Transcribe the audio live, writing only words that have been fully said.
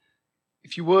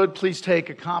If you would, please take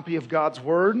a copy of God's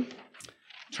Word.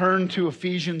 Turn to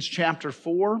Ephesians chapter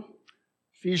 4.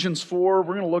 Ephesians 4,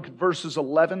 we're going to look at verses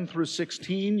 11 through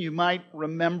 16. You might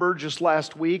remember just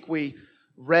last week we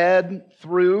read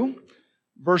through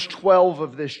verse 12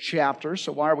 of this chapter.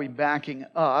 So why are we backing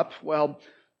up? Well,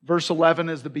 verse 11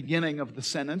 is the beginning of the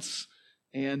sentence,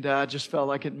 and I just felt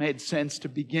like it made sense to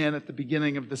begin at the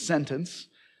beginning of the sentence,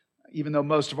 even though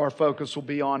most of our focus will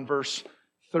be on verse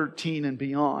 13 and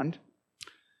beyond.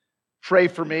 Pray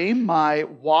for me. My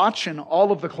watch and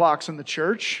all of the clocks in the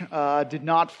church did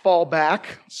not fall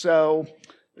back. So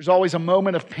there's always a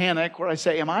moment of panic where I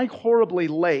say, am I horribly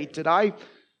late? Did I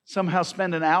somehow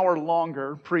spend an hour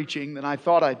longer preaching than I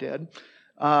thought I did?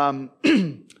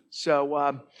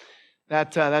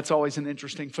 That's always an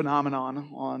interesting phenomenon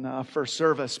on first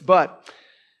service. But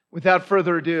without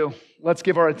further ado, let's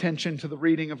give our attention to the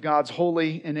reading of God's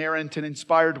holy, inerrant, and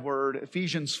inspired word.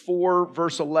 Ephesians 4,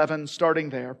 verse 11, starting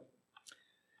there.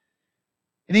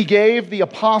 And He gave the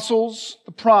apostles,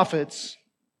 the prophets,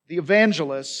 the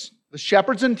evangelists, the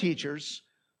shepherds and teachers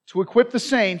to equip the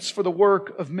saints for the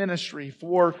work of ministry,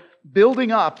 for building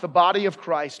up the body of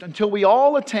Christ until we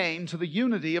all attain to the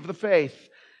unity of the faith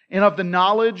and of the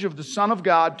knowledge of the Son of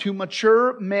God, to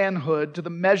mature manhood, to the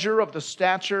measure of the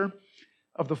stature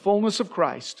of the fullness of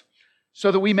Christ, so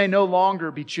that we may no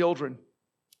longer be children,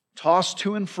 tossed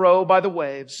to and fro by the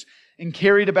waves, and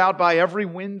carried about by every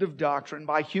wind of doctrine,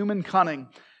 by human cunning,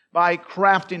 by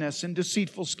craftiness and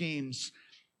deceitful schemes.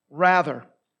 Rather,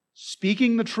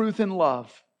 speaking the truth in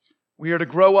love, we are to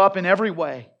grow up in every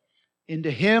way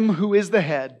into Him who is the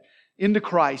head, into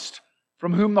Christ,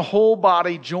 from whom the whole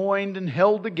body, joined and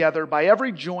held together by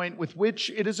every joint with which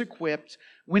it is equipped,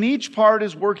 when each part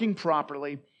is working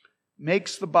properly,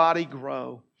 makes the body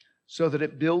grow so that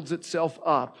it builds itself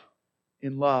up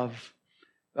in love.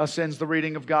 Thus ends the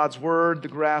reading of God's Word. The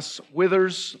grass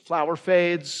withers, the flower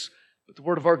fades, but the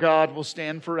Word of our God will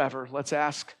stand forever. Let's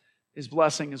ask His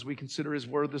blessing as we consider His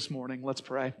Word this morning. Let's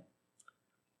pray.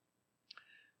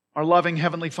 Our loving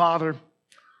Heavenly Father,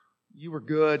 You are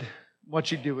good.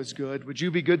 What You do is good. Would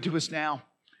You be good to us now?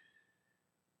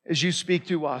 As You speak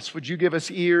to us, would You give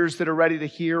us ears that are ready to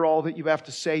hear all that You have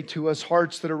to say to us,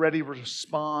 hearts that are ready to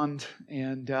respond,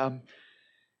 and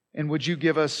would You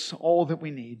give us all that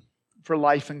we need for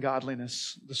life and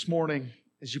godliness this morning,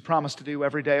 as You promise to do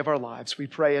every day of our lives. We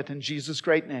pray it in Jesus'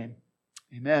 great name.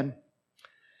 Amen.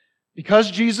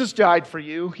 Because Jesus died for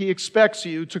you, He expects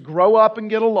you to grow up and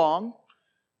get along,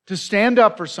 to stand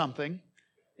up for something,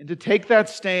 and to take that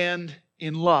stand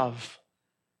in love,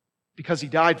 because He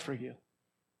died for you,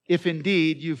 if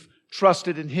indeed you've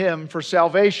trusted in Him for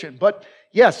salvation. But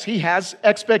yes, He has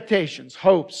expectations,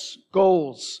 hopes,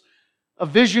 goals, a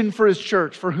vision for His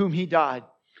church for whom He died.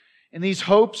 And these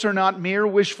hopes are not mere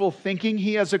wishful thinking.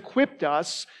 He has equipped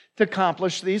us to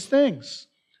accomplish these things.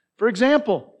 For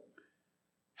example,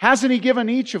 hasn't He given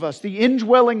each of us the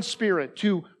indwelling Spirit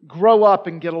to grow up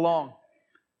and get along?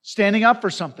 Standing up for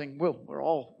something. Well, we're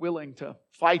all willing to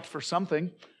fight for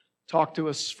something. Talk to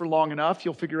us for long enough,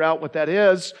 you'll figure out what that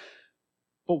is.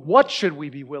 But what should we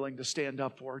be willing to stand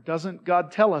up for? Doesn't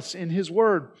God tell us in His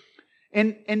Word?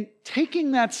 And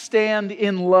taking that stand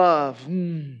in love,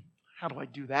 how do I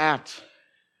do that?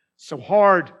 So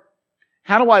hard.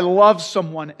 How do I love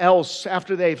someone else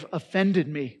after they've offended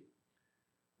me?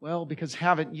 Well, because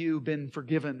haven't you been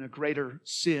forgiven a greater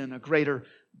sin, a greater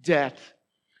debt?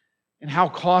 And how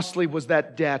costly was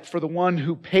that debt for the one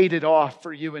who paid it off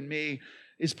for you and me?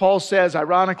 As Paul says,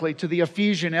 ironically, to the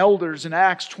Ephesian elders in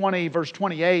Acts 20, verse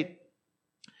 28,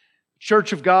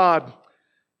 Church of God,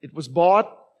 it was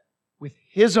bought with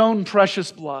His own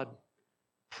precious blood,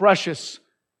 precious,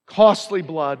 costly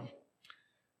blood.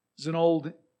 As an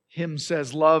old hymn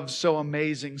says, love so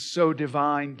amazing, so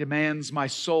divine, demands my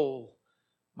soul,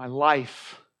 my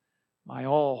life, my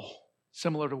all.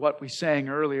 Similar to what we sang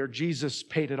earlier, Jesus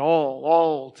paid it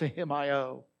all to Him I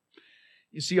owe.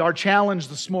 You see, our challenge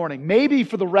this morning, maybe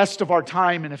for the rest of our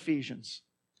time in Ephesians,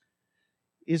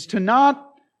 is to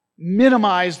not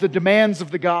minimize the demands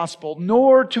of the gospel,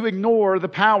 nor to ignore the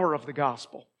power of the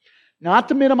gospel. Not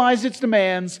to minimize its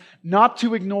demands, not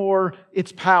to ignore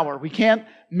its power. We can't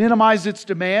minimize its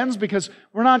demands because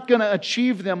we're not going to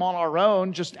achieve them on our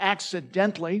own, just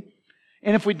accidentally.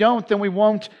 And if we don't, then we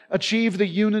won't achieve the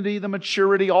unity, the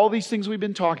maturity, all these things we've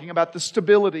been talking about, the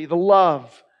stability, the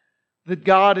love that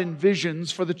God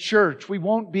envisions for the church. We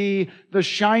won't be the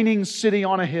shining city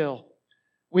on a hill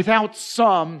without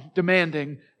some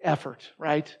demanding effort,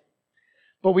 right?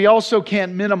 But we also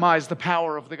can't minimize the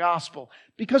power of the gospel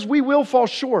because we will fall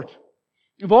short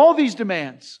of all these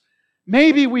demands.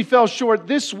 Maybe we fell short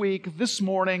this week, this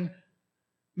morning,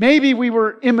 Maybe we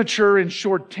were immature and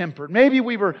short-tempered. Maybe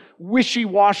we were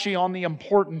wishy-washy on the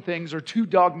important things or too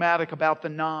dogmatic about the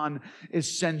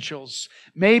non-essentials.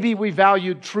 Maybe we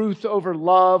valued truth over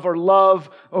love or love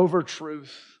over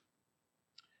truth.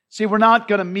 See, we're not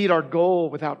going to meet our goal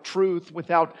without truth,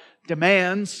 without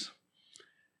demands.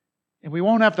 And we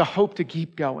won't have the hope to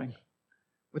keep going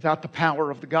without the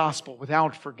power of the gospel,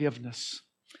 without forgiveness.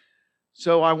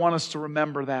 So I want us to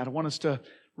remember that. I want us to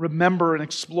remember and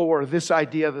explore this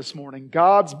idea this morning.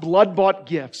 God's blood-bought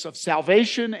gifts of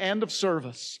salvation and of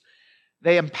service.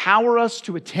 They empower us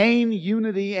to attain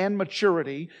unity and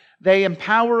maturity. They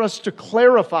empower us to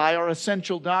clarify our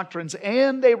essential doctrines.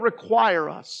 And they require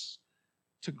us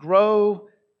to grow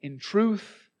in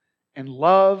truth and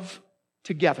love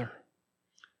together.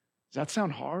 Does that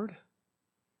sound hard?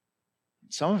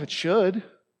 Some of it should.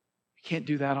 We can't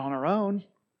do that on our own.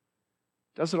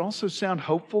 Does it also sound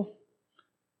hopeful?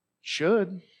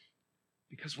 Should,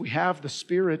 because we have the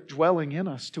Spirit dwelling in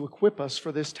us to equip us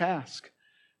for this task.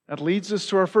 That leads us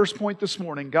to our first point this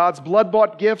morning. God's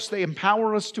blood-bought gifts, they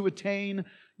empower us to attain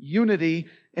unity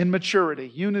and maturity.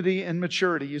 Unity and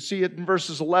maturity. You see it in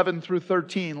verses 11 through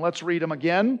 13. Let's read them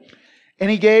again.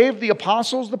 And He gave the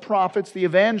apostles, the prophets, the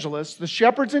evangelists, the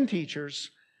shepherds and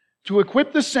teachers to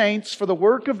equip the saints for the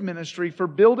work of ministry, for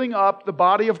building up the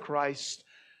body of Christ,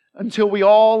 until we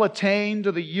all attain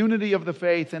to the unity of the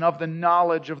faith and of the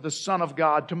knowledge of the Son of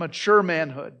God, to mature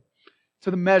manhood, to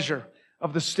the measure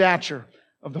of the stature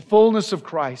of the fullness of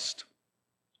Christ.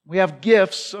 We have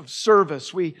gifts of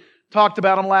service. We talked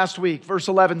about them last week. Verse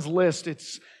 11's list.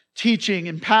 It's teaching,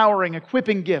 empowering,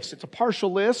 equipping gifts. It's a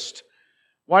partial list.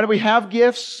 Why do we have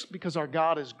gifts? Because our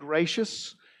God is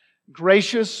gracious.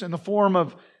 Gracious in the form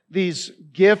of these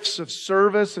gifts of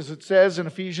service, as it says in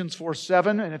Ephesians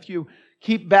 4:7. And if you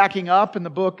keep backing up in the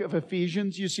book of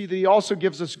Ephesians, you see that He also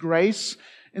gives us grace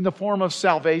in the form of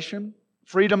salvation,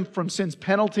 freedom from sin's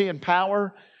penalty and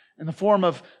power, in the form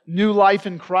of new life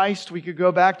in Christ. We could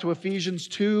go back to Ephesians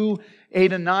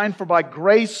 2:8 and 9. For by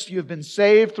grace you have been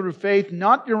saved through faith,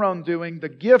 not your own doing, the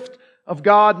gift of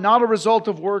God, not a result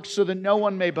of works, so that no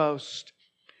one may boast.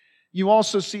 You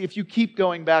also see, if you keep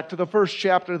going back to the first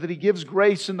chapter, that He gives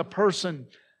grace in the person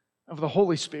of the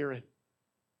Holy Spirit.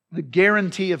 The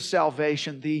guarantee of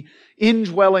salvation, the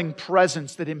indwelling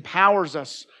presence that empowers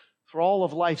us for all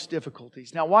of life's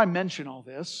difficulties. Now, why mention all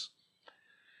this?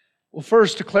 Well,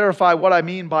 first, to clarify what I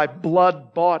mean by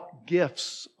blood-bought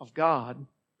gifts of God.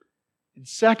 And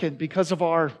second, because of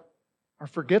our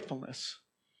forgetfulness,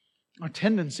 our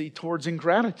tendency towards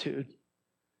ingratitude.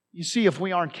 You see, if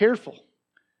we aren't careful,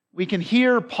 we can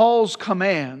hear Paul's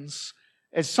commands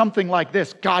as something like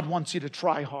this: God wants you to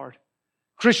try hard.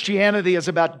 Christianity is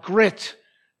about grit,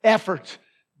 effort,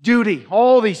 duty,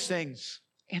 all these things.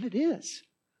 And it is.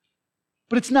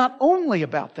 But it's not only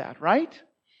about that, right?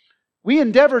 We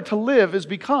endeavor to live as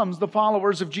becomes the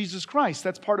followers of Jesus Christ.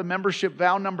 That's part of membership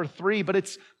vow number 3, but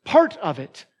it's part of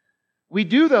it. We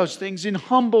do those things in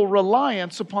humble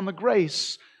reliance upon the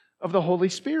grace of the Holy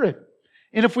Spirit.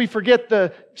 And if we forget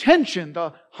the tension,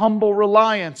 the humble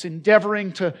reliance,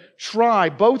 endeavoring to try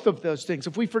both of those things,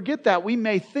 if we forget that, we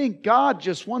may think God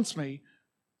just wants me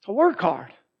to work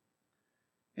hard.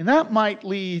 And that might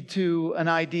lead to an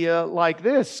idea like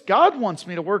this: God wants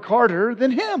me to work harder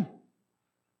than Him.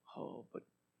 Oh, but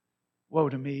woe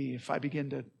to me if I begin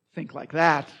to think like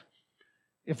that.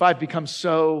 If I've become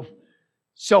so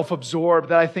self-absorbed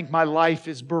that I think my life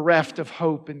is bereft of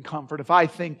hope and comfort. If I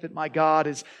think that my God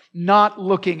is not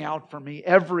looking out for me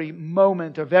every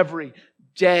moment of every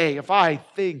day. If I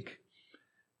think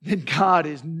that God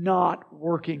is not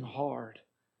working hard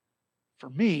for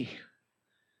me.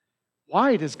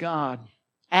 Why does God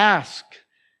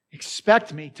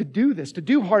expect me to do this, to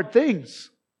do hard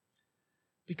things?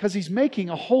 Because He's making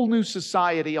a whole new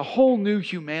society, a whole new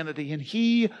humanity, and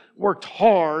He worked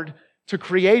hard to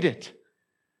create it.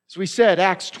 As we said,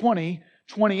 Acts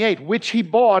 20:28, which He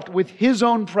bought with His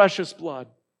own precious blood.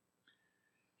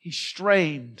 He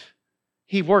strained.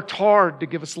 He worked hard to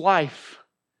give us life.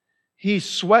 He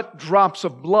sweat drops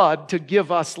of blood to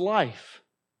give us life.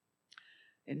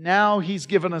 And now He's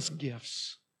given us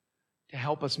gifts to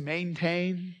help us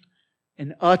maintain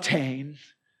and attain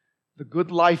the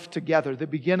good life together, the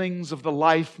beginnings of the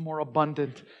life more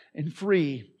abundant and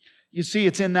free. You see,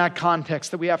 it's in that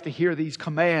context that we have to hear these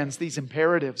commands, these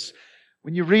imperatives.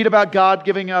 When you read about God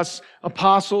giving us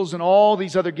apostles and all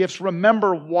these other gifts,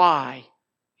 remember why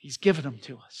He's given them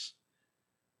to us.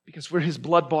 Because we're His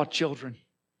blood-bought children,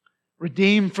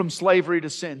 redeemed from slavery to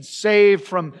sin, saved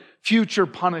from future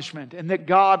punishment, and that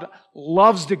God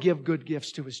loves to give good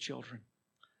gifts to His children.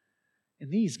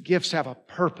 And these gifts have a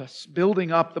purpose,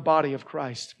 building up the body of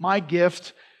Christ. My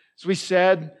gift, as we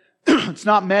said, it's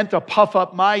not meant to puff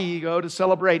up my ego, to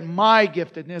celebrate my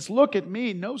giftedness. Look at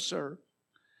me. No, sir.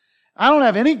 I don't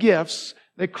have any gifts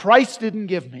that Christ didn't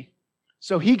give me.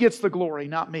 So He gets the glory,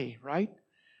 not me, right?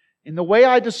 In the way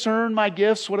I discern my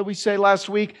gifts, what did we say last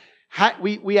week?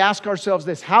 We ask ourselves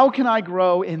this: how can I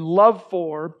grow in love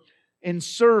for, in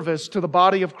service to the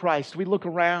body of Christ? We look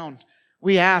around.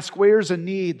 We ask, where's a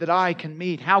need that I can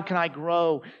meet? How can I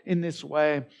grow in this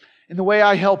way? And the way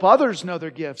I help others know their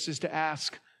gifts is to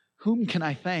ask, whom can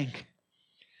I thank?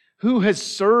 Who has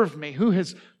served me? Who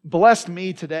has blessed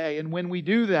me today? And when we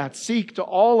do that, seek to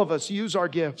all of us use our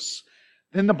gifts,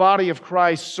 then the body of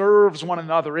Christ serves one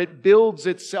another. It builds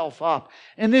itself up.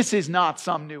 And this is not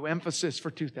some new emphasis for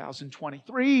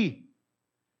 2023. It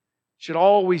should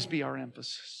always be our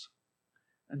emphasis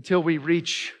until we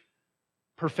reach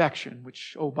perfection,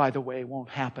 which, oh, by the way,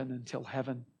 won't happen until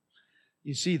heaven.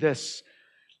 You see this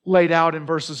laid out in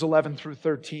verses 11 through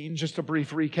 13. Just a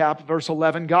brief recap. Verse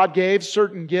 11, God gave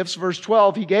certain gifts. Verse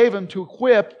 12, He gave them to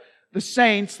equip the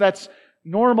saints. That's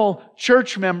normal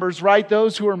church members, right?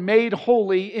 Those who are made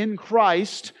holy in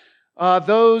Christ.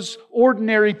 Those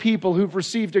ordinary people who've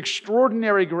received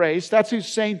extraordinary grace. That's who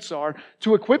saints are.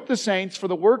 To equip the saints for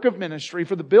the work of ministry,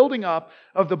 for the building up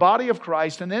of the body of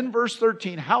Christ. And then verse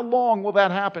 13, how long will that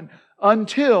happen?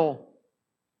 Until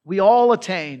we all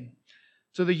attain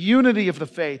to the unity of the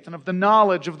faith and of the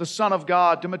knowledge of the Son of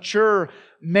God, to mature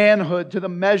manhood, to the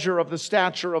measure of the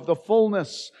stature of the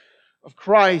fullness of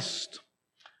Christ.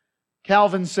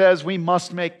 Calvin says we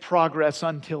must make progress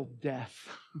until death.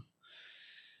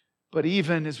 But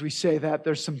even as we say that,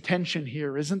 there's some tension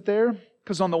here, isn't there?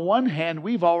 Because on the one hand,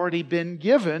 we've already been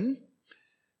given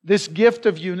this gift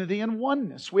of unity and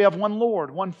oneness. We have one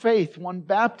Lord, one faith, one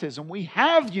baptism. We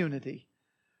have unity.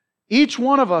 Each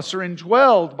one of us are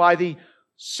indwelled by the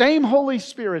same Holy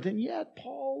Spirit. And yet,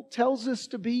 Paul tells us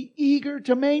to be eager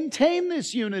to maintain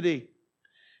this unity.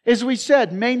 As we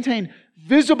said, maintain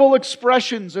visible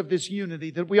expressions of this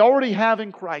unity that we already have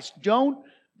in Christ. Don't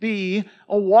be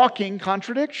a walking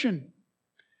contradiction.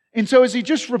 And so is he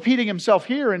just repeating himself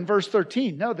here in verse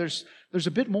 13? No, there's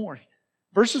a bit more.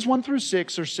 Verses 1 through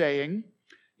 6 are saying,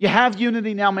 you have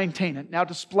unity, now maintain it. Now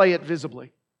display it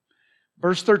visibly.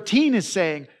 Verse 13 is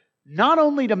saying, not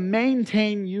only to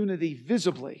maintain unity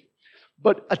visibly,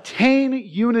 but attain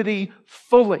unity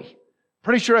fully.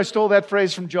 Pretty sure I stole that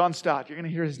phrase from John Stott. You're going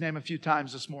to hear his name a few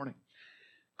times this morning.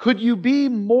 Could you be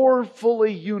more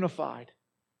fully unified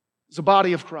as a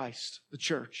body of Christ, the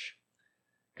church?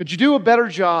 Could you do a better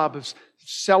job of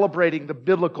celebrating the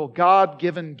biblical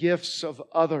God-given gifts of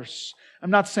others? I'm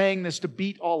not saying this to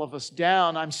beat all of us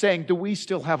down. I'm saying, do we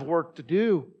still have work to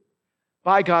do?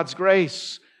 By God's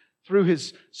grace, through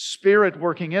His Spirit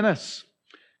working in us.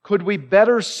 Could we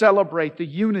better celebrate the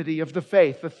unity of the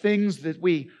faith, the things that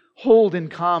we hold in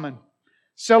common?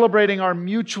 Celebrating our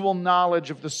mutual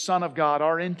knowledge of the Son of God,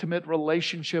 our intimate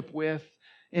relationship with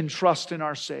and trust in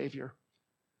our Savior.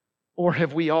 Or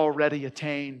have we already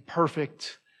attained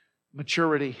perfect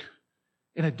maturity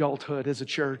in adulthood as a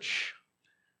church?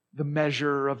 The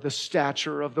measure of the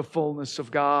stature of the fullness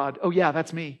of God. Oh yeah,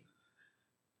 that's me.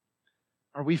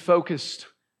 Are we focused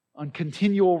on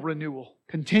continual renewal,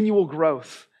 continual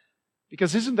growth?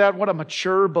 Because isn't that what a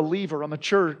mature believer, a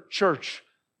mature church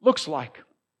looks like?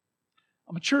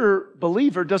 A mature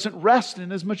believer doesn't rest in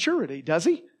his maturity, does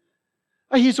he?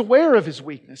 He's aware of his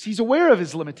weakness. He's aware of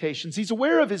his limitations. He's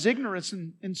aware of his ignorance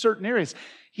in certain areas.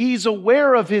 He's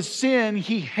aware of his sin.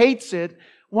 He hates it,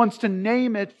 wants to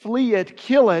name it, flee it,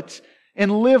 kill it,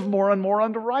 and live more and more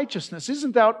unto righteousness.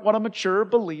 Isn't that what a mature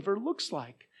believer looks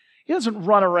like? He doesn't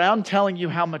run around telling you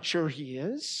how mature he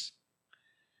is.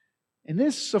 And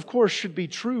this, of course, should be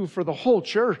true for the whole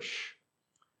church,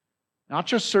 not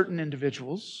just certain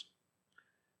individuals.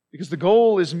 Because the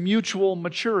goal is mutual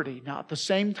maturity. Now, at the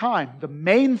same time, the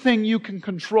main thing you can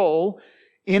control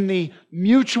in the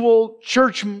mutual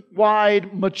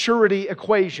church-wide maturity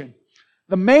equation,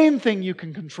 the main thing you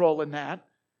can control in that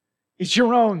is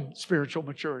your own spiritual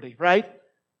maturity, right?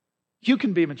 You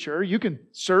can be mature. You can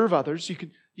serve others. You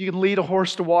can lead a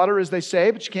horse to water, as they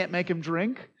say, but you can't make him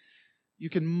drink. You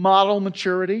can model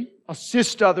maturity,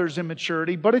 assist others in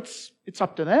maturity, but it's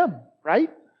up to them, right?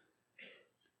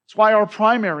 That's why our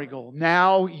primary goal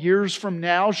now, years from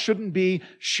now, shouldn't be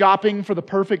shopping for the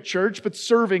perfect church, but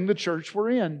serving the church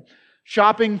we're in.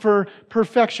 Shopping for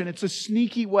perfection. It's a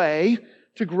sneaky way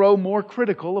to grow more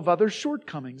critical of others'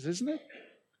 shortcomings, isn't it?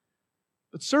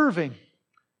 But serving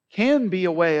can be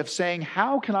a way of saying,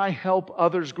 how can I help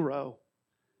others grow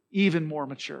even more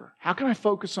mature? How can I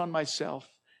focus on myself?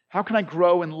 How can I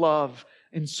grow in love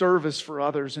and service for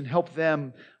others and help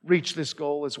them reach this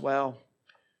goal as well?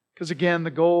 Because again, the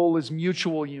goal is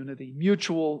mutual unity,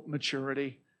 mutual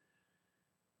maturity.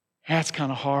 That's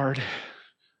kind of hard.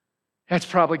 That's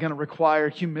probably going to require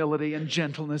humility and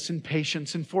gentleness and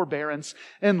patience and forbearance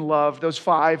and love, those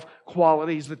 5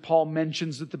 qualities that Paul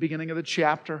mentions at the beginning of the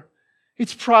chapter.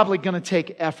 It's probably going to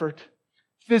take effort,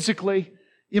 physically,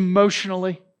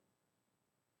 emotionally.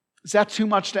 Is that too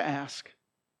much to ask?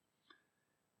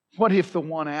 What if the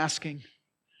one asking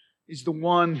is the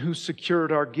one who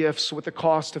secured our gifts with the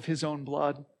cost of His own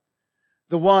blood?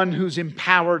 The one who's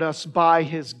empowered us by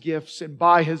His gifts and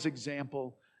by His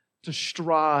example to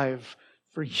strive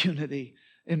for unity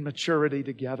and maturity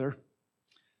together.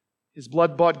 His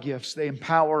blood-bought gifts, they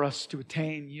empower us to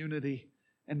attain unity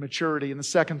and maturity. And the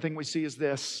second thing we see is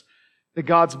this, that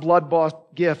God's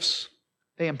blood-bought gifts,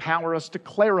 they empower us to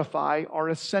clarify our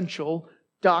essential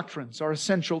doctrines.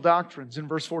 In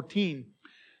verse 14.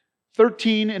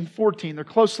 13 and 14, they're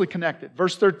closely connected.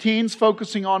 Verse 13 is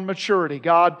focusing on maturity.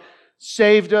 God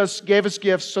saved us, gave us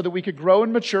gifts so that we could grow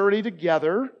in maturity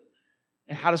together.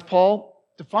 And how does Paul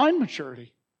define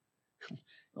maturity?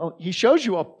 Well, he shows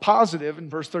you a positive in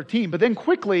verse 13, but then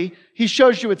quickly he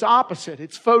shows you its opposite.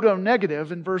 It's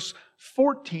photo-negative in verse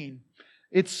 14.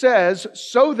 It says,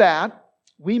 so that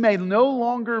we may no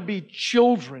longer be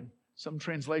children. Some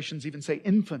translations even say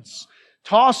infants,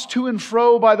 tossed to and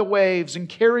fro by the waves and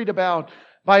carried about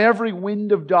by every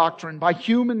wind of doctrine, by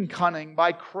human cunning,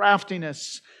 by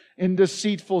craftiness and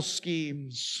deceitful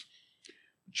schemes.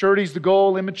 Maturity is the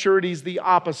goal, immaturity is the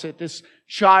opposite. This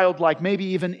childlike, maybe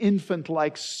even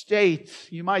infant-like state.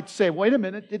 You might say, wait a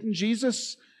minute, didn't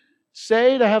Jesus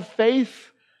say to have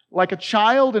faith like a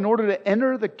child in order to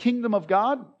enter the kingdom of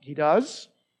God? He does.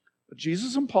 But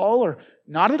Jesus and Paul are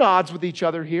not at odds with each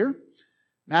other here.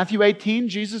 Matthew 18,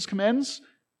 Jesus commends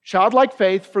childlike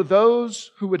faith for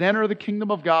those who would enter the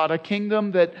kingdom of God, a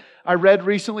kingdom that I read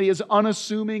recently is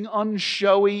unassuming,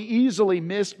 unshowy, easily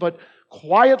missed, but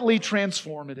quietly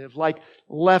transformative, like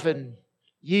leaven,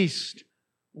 yeast,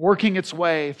 working its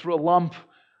way through a lump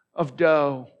of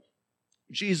dough.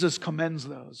 Jesus commends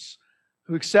those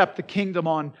who accept the kingdom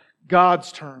on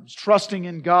God's terms, trusting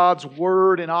in God's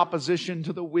word in opposition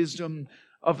to the wisdom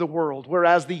of the world.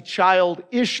 Whereas the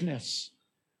childishness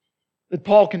that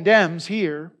Paul condemns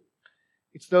here,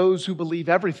 it's those who believe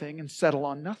everything and settle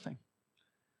on nothing.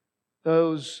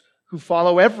 Those who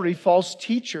follow every false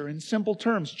teacher in simple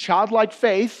terms. Childlike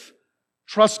faith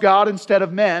trusts God instead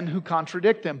of men who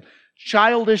contradict Him.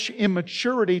 Childish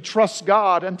immaturity trusts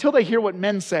God until they hear what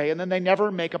men say, and then they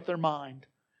never make up their mind.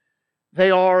 They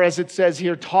are, as it says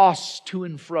here, tossed to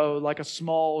and fro like a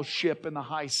small ship in the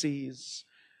high seas.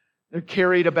 They're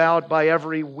carried about by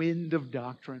every wind of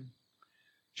doctrine.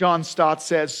 John Stott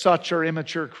says, such are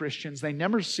immature Christians. They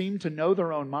never seem to know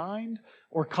their own mind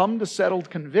or come to settled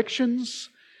convictions.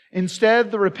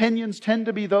 Instead, their opinions tend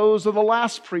to be those of the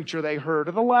last preacher they heard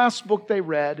or the last book they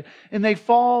read, and they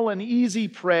fall an easy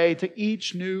prey to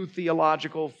each new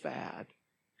theological fad.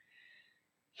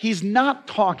 He's not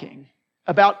talking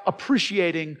about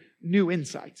appreciating new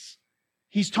insights.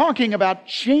 He's talking about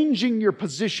changing your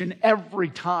position every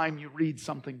time you read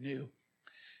something new.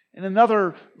 And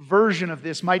another version of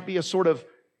this might be a sort of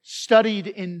studied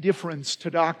indifference to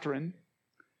doctrine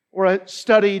or a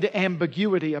studied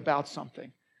ambiguity about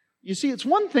something. You see, it's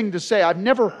one thing to say, I've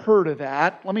never heard of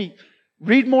that. Let me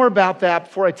read more about that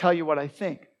before I tell you what I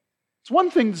think. It's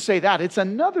one thing to say that. It's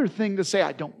another thing to say,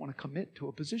 I don't want to commit to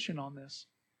a position on this.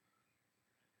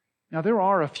 Now, there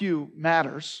are a few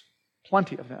matters,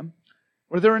 plenty of them,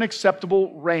 where there are an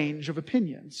acceptable range of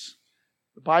opinions.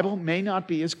 The Bible may not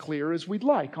be as clear as we'd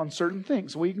like on certain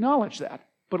things. We acknowledge that.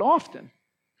 But often,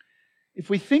 if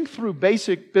we think through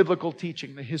basic biblical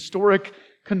teaching, the historic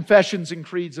confessions and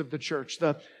creeds of the church,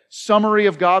 the summary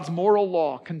of God's moral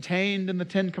law contained in the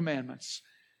Ten Commandments,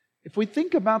 if we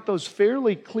think about those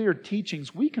fairly clear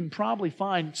teachings, we can probably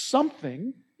find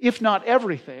something, if not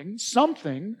everything,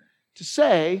 something to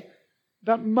say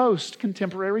about most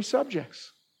contemporary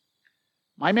subjects.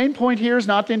 My main point here is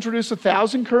not to introduce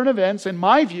 1,000 current events, in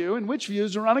my view, and which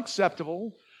views are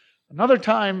unacceptable. Another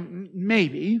time,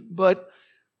 maybe, but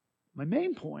my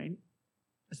main point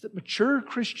is that mature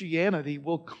Christianity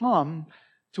will come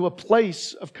to a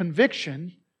place of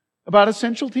conviction about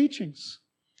essential teachings.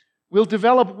 We'll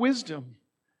develop wisdom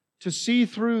to see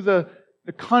through the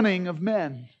cunning of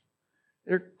men,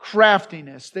 their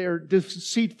craftiness, their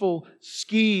deceitful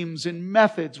schemes and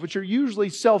methods, which are usually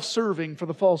self-serving for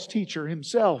the false teacher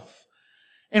himself.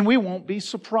 And we won't be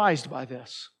surprised by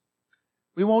this.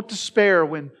 We won't despair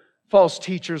when false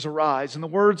teachers arise. In the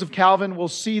words of Calvin, we'll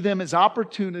see them as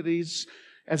opportunities,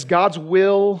 as God's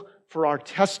will for our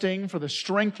testing, for the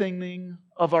strengthening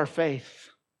of our faith.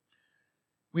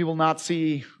 We will not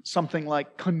see something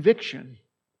like conviction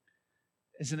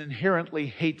as an inherently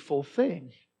hateful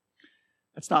thing.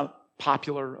 That's not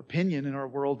popular opinion in our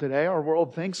world today. Our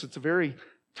world thinks it's a very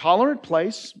tolerant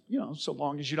place, so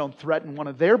long as you don't threaten one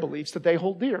of their beliefs that they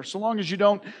hold dear, so long as you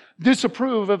don't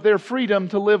disapprove of their freedom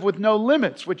to live with no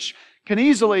limits, which can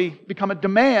easily become a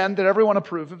demand that everyone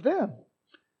approve of them.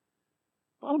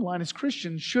 Bottom line is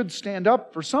Christians should stand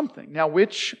up for something. Now,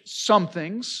 which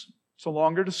somethings, it's a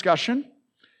longer discussion.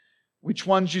 Which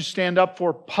ones you stand up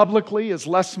for publicly is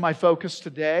less my focus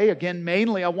today. Again,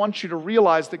 mainly I want you to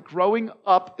realize that growing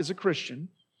up as a Christian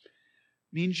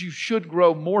means you should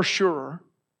grow more sure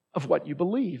of what you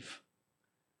believe,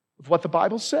 of what the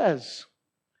Bible says.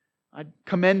 I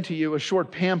commend to you a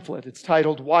short pamphlet. It's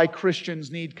titled Why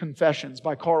Christians Need Confessions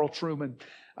by Carl Trueman.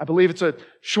 I believe it's a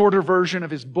shorter version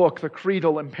of his book, The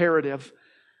Creedal Imperative.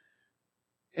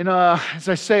 And as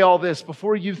I say all this,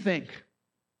 before you think,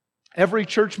 every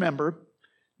church member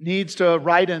needs to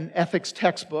write an ethics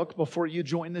textbook before you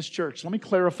join this church. Let me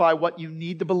clarify what you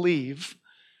need to believe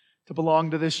to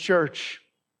belong to this church.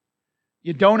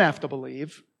 You don't have to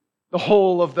believe the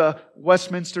whole of the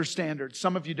Westminster Standards.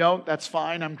 Some of you don't. That's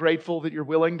fine. I'm grateful that you're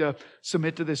willing to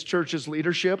submit to this church's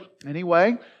leadership.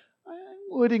 Anyway, I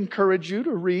would encourage you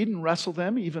to read and wrestle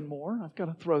them even more. I've got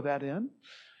to throw that in.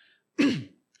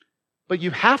 But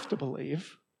you have to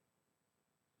believe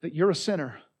that you're a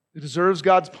sinner who deserves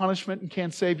God's punishment and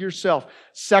can't save yourself.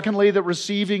 Secondly, that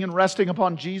receiving and resting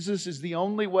upon Jesus is the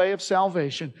only way of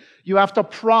salvation. You have to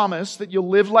promise that you'll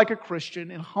live like a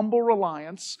Christian in humble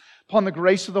reliance upon the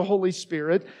grace of the Holy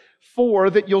Spirit. 4,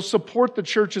 that you'll support the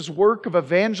church's work of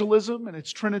evangelism and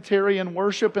its Trinitarian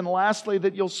worship. And lastly,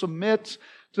 that you'll submit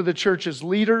to the church's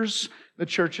leaders, the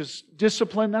church's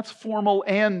discipline. That's formal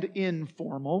and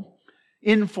informal.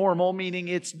 Informal meaning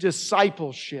it's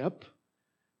discipleship.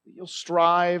 You'll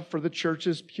strive for the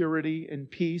church's purity and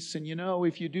peace. And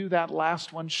if you do that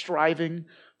last one, striving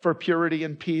for purity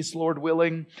and peace, Lord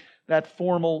willing, that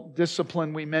formal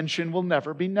discipline we mentioned will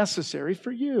never be necessary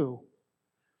for you.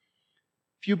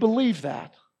 If you believe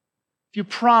that, if you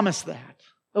promise that,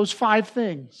 those 5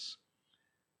 things,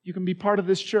 you can be part of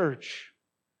this church.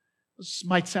 This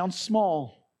might sound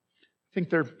small. I think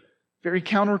they're very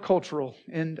countercultural,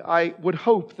 and I would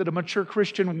hope that a mature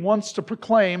Christian wants to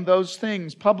proclaim those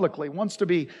things publicly, wants to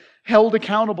be held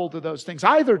accountable to those things,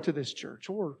 either to this church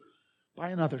or by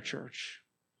another church.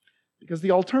 Because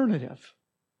the alternative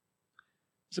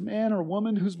is a man or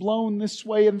woman who's blown this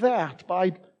way and that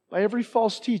by every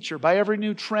false teacher, by every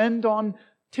new trend on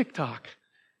TikTok,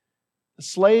 a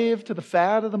slave to the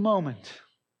fad of the moment,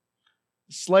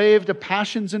 slave to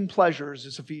passions and pleasures,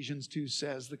 as Ephesians 2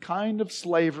 says, the kind of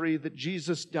slavery that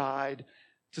Jesus died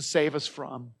to save us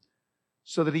from,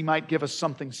 so that He might give us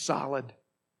something solid,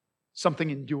 something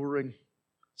enduring,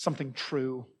 something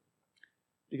true.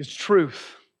 Because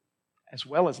truth, as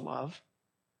well as love,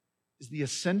 is the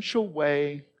essential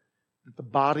way that the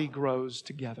body grows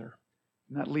together.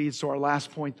 And that leads to our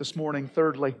last point this morning.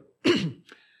 Thirdly,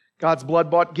 God's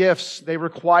blood-bought gifts, they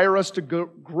require us to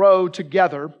grow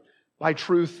together by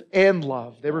truth and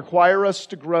love. They require us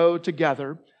to grow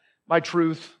together by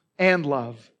truth and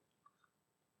love.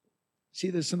 See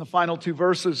this in the final 2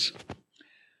 verses.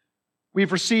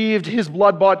 We've received His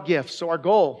blood-bought gifts, so our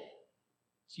goal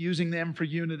is using them for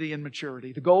unity and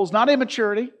maturity. The goal is not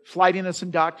immaturity, flightiness in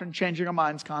doctrine, changing our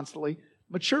minds constantly.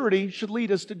 Maturity should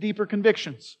lead us to deeper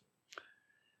convictions.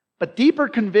 But deeper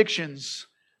convictions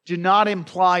do not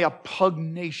imply a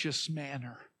pugnacious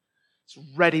manner. It's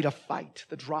ready to fight,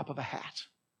 the drop of a hat.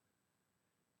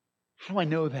 How do I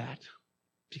know that?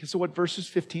 Because of what verses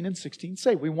 15 and 16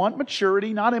 say. We want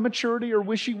maturity, not immaturity or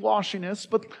wishy-washiness,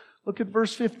 but look at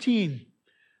verse 15.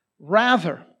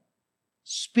 Rather,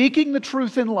 speaking the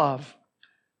truth in love,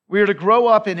 we are to grow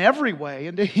up in every way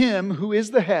into Him who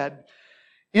is the head,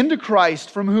 into Christ,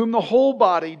 from whom the whole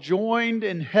body, joined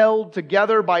and held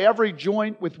together by every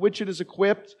joint with which it is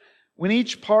equipped, when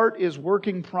each part is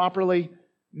working properly,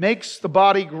 makes the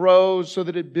body grow so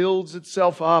that it builds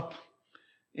itself up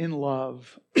in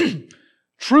love.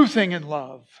 Truthing in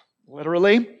love,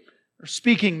 literally, or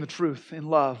speaking the truth in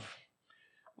love.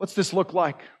 What's this look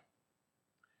like?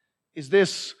 Is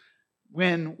this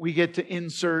when we get to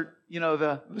insert,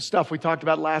 the stuff we talked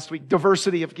about last week,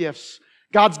 diversity of gifts?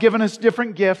 God's given us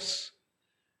different gifts.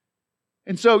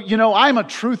 And so, I'm a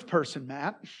truth person,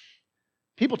 Matt.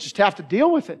 People just have to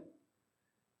deal with it.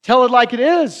 Tell it like it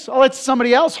is. I'll let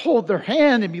somebody else hold their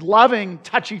hand and be loving,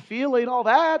 touchy-feely and all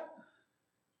that.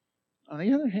 On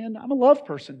the other hand, I'm a love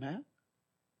person, Matt.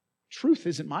 Truth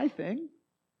isn't my thing.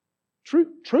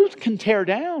 Truth can tear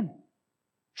down.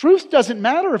 Truth doesn't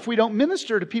matter if we don't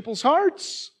minister to people's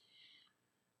hearts.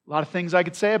 A lot of things I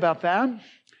could say about that. At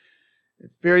the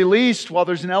very least, while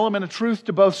there's an element of truth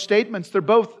to both statements, they're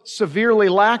both severely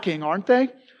lacking, aren't they?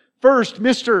 First,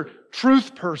 Mr.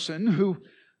 Truth Person,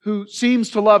 who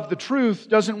seems to love the truth,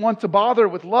 doesn't want to bother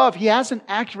with love. He hasn't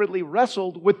accurately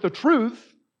wrestled with the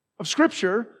truth of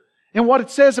Scripture and what it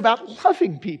says about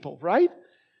loving people, right?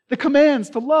 The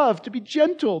commands to love, to be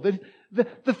gentle,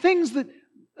 the things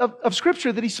of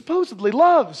Scripture that he supposedly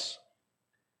loves.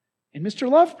 And Mr.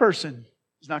 Love Person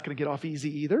is not going to get off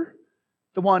easy either.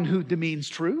 The one who demeans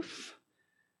truth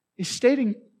is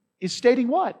stating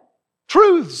what?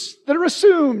 Truths that are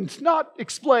assumed, not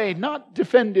explained, not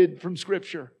defended from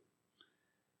Scripture.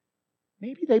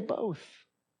 Maybe they both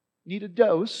need a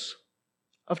dose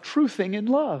of truthing in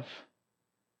love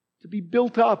to be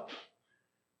built up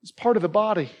as part of the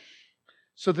body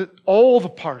so that all the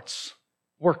parts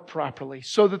work properly,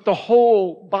 so that the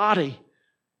whole body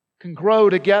can grow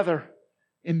together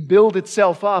and build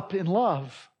itself up in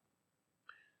love.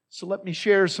 So let me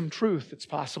share some truth. It's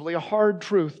possibly a hard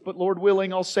truth, but Lord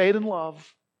willing, I'll say it in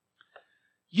love.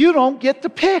 You don't get to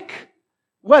pick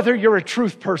whether you're a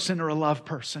truth person or a love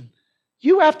person.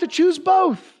 You have to choose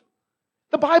both.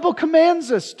 The Bible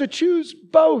commands us to choose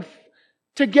both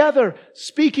together,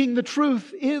 speaking the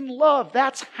truth in love.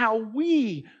 That's how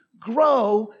we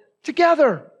grow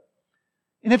together.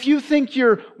 And if you think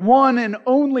you're one and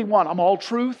only one, I'm all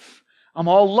truth, I'm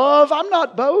all love, I'm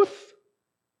not both.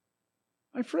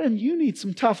 My friend, you need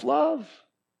some tough love,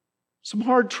 some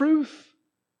hard truth,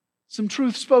 some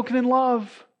truth spoken in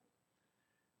love.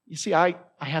 You see, I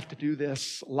have to do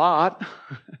this a lot.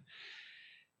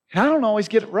 And I don't always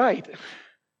get it right,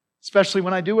 especially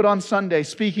when I do it on Sunday,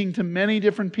 speaking to many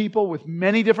different people with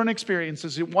many different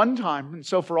experiences at one time. And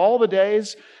so for all the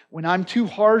days when I'm too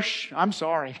harsh, I'm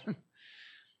sorry.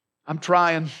 I'm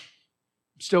trying. I'm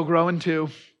still growing too.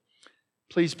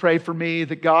 Please pray for me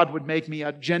that God would make me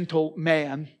a gentle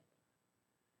man.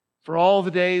 For all the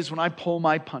days when I pull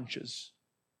my punches,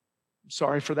 I'm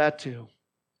sorry for that too.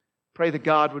 Pray that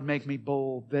God would make me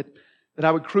bold, that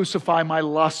I would crucify my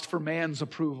lust for man's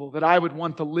approval, that I would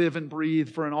want to live and breathe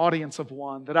for an audience of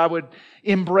one, that I would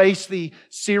embrace the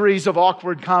series of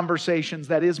awkward conversations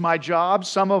that is my job,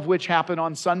 some of which happen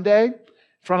on Sunday in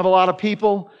front of a lot of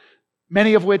people,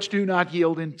 many of which do not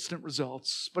yield instant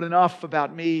results. But enough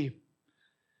about me.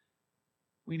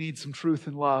 We need some truth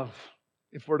and love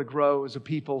if we're to grow as a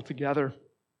people together.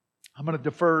 I'm going to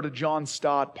defer to John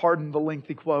Stott. Pardon the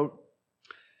lengthy quote.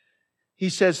 He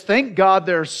says, thank God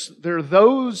there are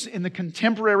those in the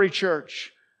contemporary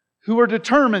church who are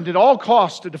determined at all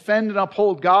costs to defend and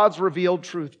uphold God's revealed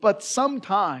truth. But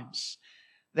sometimes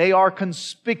they are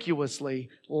conspicuously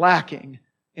lacking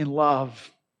in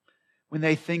love. When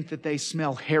they think that they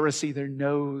smell heresy, their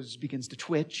nose begins to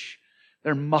twitch.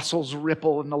 Their muscles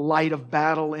ripple and the light of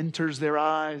battle enters their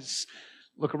eyes.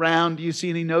 Look around. Do you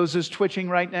see any noses twitching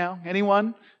right now?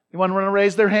 Anyone? Anyone want to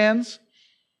raise their hands?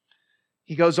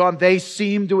 He goes on, they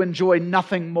seem to enjoy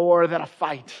nothing more than a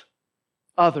fight.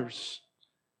 Others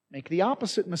make the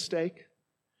opposite mistake.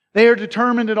 They are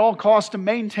determined at all costs to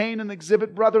maintain and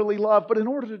exhibit brotherly love, but in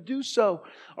order to do so,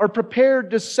 are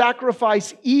prepared to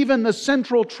sacrifice even the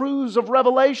central truths of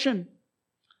revelation.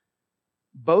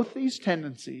 Both these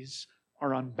tendencies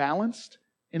are unbalanced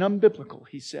and unbiblical,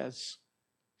 he says.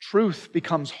 Truth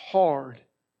becomes hard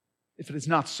if it is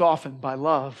not softened by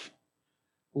love.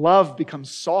 Love becomes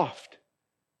soft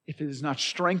if it is not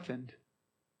strengthened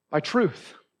by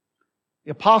truth.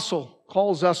 The apostle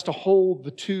calls us to hold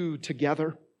the two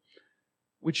together,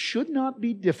 which should not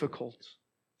be difficult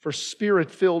for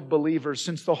Spirit-filled believers,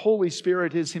 since the Holy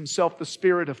Spirit is Himself the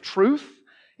Spirit of truth,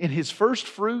 and His first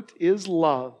fruit is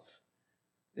love.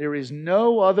 There is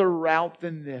no other route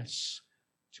than this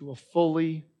to a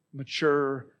fully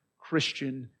mature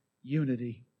Christian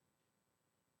unity.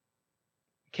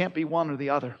 It can't be one or the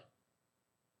other.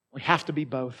 We have to be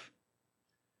both.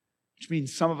 Which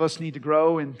means some of us need to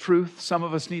grow in truth, some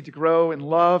of us need to grow in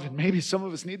love, and maybe some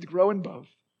of us need to grow in both.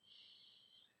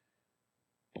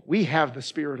 But we have the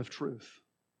Spirit of truth,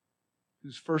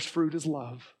 whose first fruit is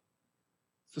love.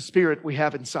 It's the Spirit we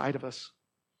have inside of us.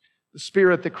 The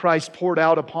Spirit that Christ poured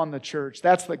out upon the church.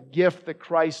 That's the gift that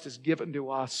Christ has given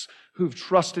to us who've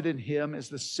trusted in Him as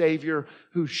the Savior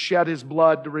who shed His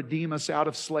blood to redeem us out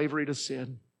of slavery to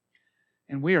sin.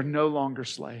 And we are no longer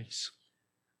slaves,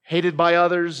 hated by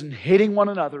others and hating one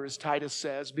another, as Titus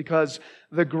says, because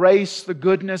the grace, the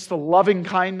goodness, the loving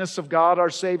kindness of God our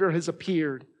Savior has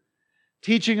appeared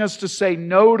teaching us to say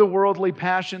no to worldly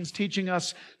passions, teaching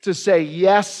us to say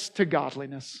yes to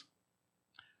godliness,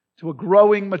 to a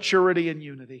growing maturity and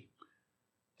unity,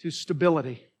 to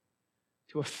stability,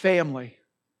 to a family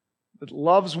that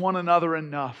loves one another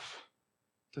enough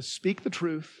to speak the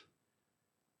truth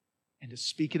and to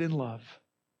speak it in love.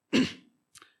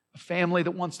 A family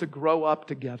that wants to grow up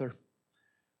together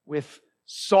with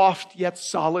soft yet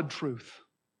solid truth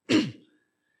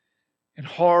and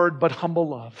hard but humble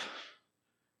love.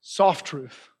 Soft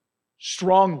truth,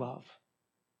 strong love.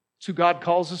 It's who God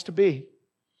calls us to be.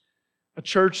 A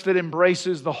church that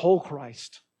embraces the whole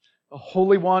Christ, the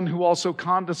Holy One who also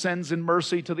condescends in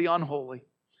mercy to the unholy.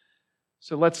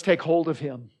 So let's take hold of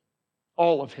Him,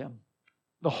 all of Him,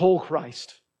 the whole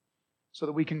Christ, so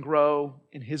that we can grow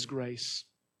in His grace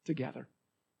together.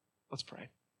 Let's pray.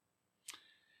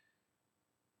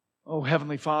 Oh,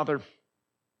 Heavenly Father,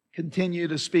 continue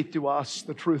to speak to us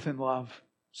the truth in love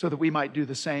so that we might do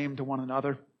the same to one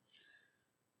another.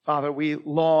 Father, we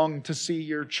long to see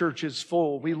your churches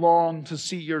full. We long to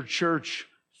see your church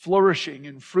flourishing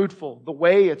and fruitful the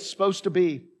way it's supposed to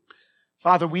be.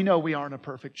 Father, we know we aren't a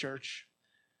perfect church.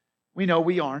 We know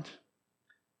we aren't.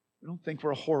 We don't think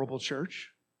we're a horrible church.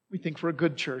 We think we're a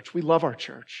good church. We love our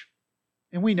church.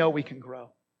 And we know we can grow.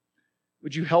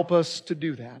 Would you help us to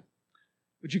do that?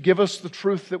 Would you give us the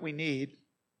truth that we need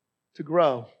to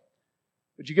grow?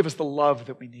 Would you give us the love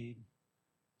that we need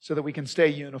so that we can stay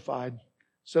unified,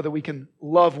 so that we can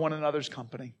love one another's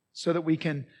company, so that we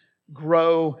can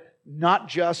grow not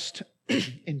just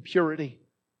in purity,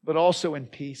 but also in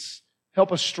peace.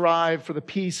 Help us strive for the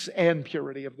peace and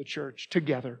purity of the church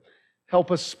together. Help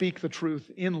us speak the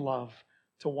truth in love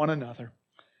to one another.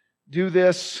 Do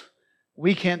this.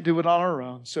 We can't do it on our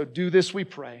own, so do this, we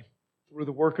pray, through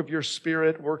the work of your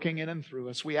Spirit working in and through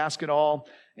us. We ask it all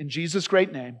in Jesus'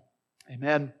 great name.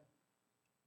 Amen.